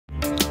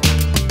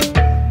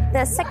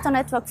The Sector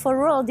Network for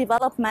Rural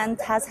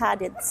Development has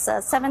had its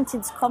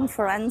 17th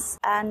conference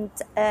and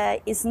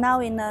is now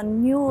in a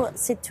new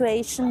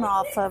situation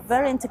of a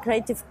very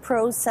integrative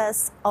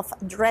process of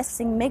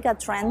addressing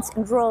megatrends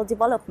in rural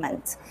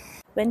development.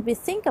 When we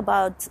think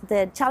about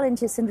the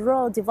challenges in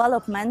rural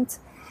development,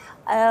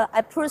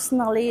 I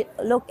personally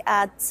look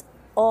at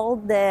all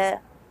the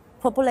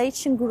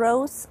population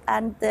growth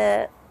and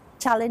the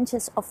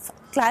challenges of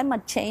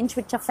climate change,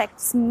 which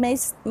affects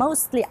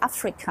mostly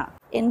Africa.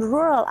 In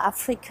rural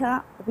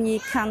Africa, we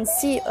can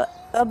see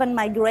urban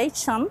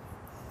migration,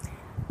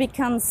 we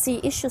can see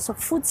issues of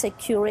food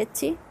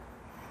security,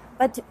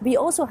 but we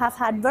also have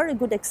had very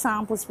good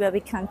examples where we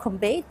can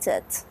combat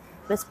it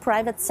with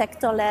private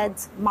sector-led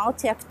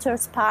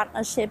multi-actors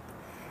partnership,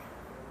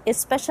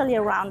 especially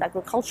around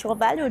agricultural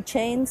value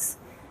chains,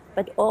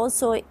 but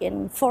also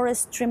in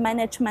forestry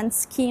management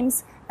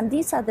schemes. And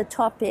these are the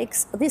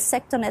topics this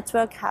sector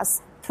network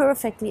has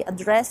perfectly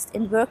addressed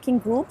in working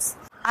groups.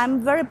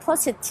 I'm very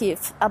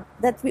positive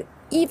that we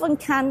even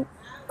can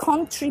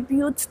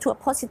contribute to a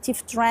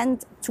positive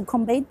trend to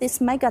combat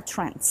these mega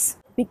trends.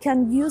 We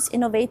can use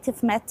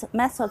innovative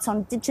methods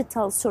on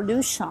digital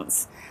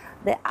solutions.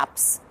 The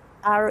apps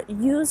are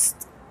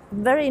used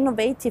very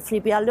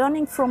innovatively. We are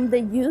learning from the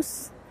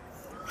youth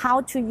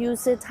how to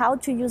use it, how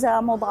to use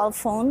our mobile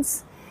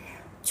phones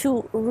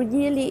to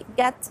really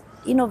get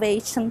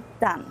innovation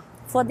done.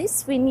 For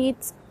this, we need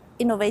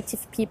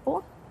innovative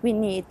people, we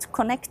need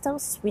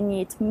connectors, we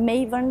need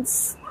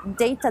mavens,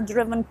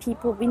 data-driven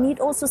people. We need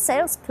also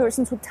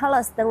salespersons who tell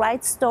us the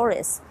right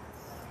stories.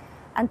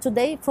 And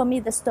today, for me,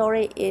 the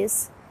story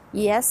is,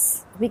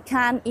 yes, we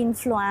can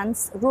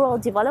influence rural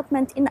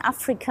development in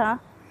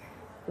Africa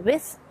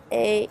with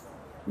a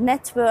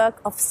network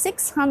of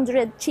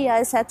 600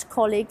 GIZ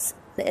colleagues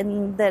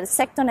in the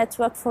Sector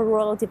Network for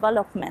Rural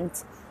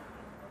Development.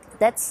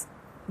 That's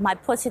my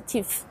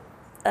positive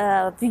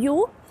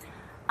view,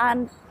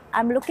 and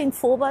I'm looking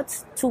forward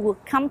to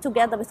come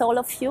together with all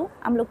of you.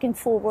 I'm looking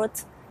forward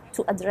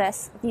to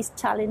address these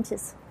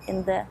challenges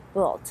in the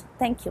world.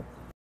 Thank you.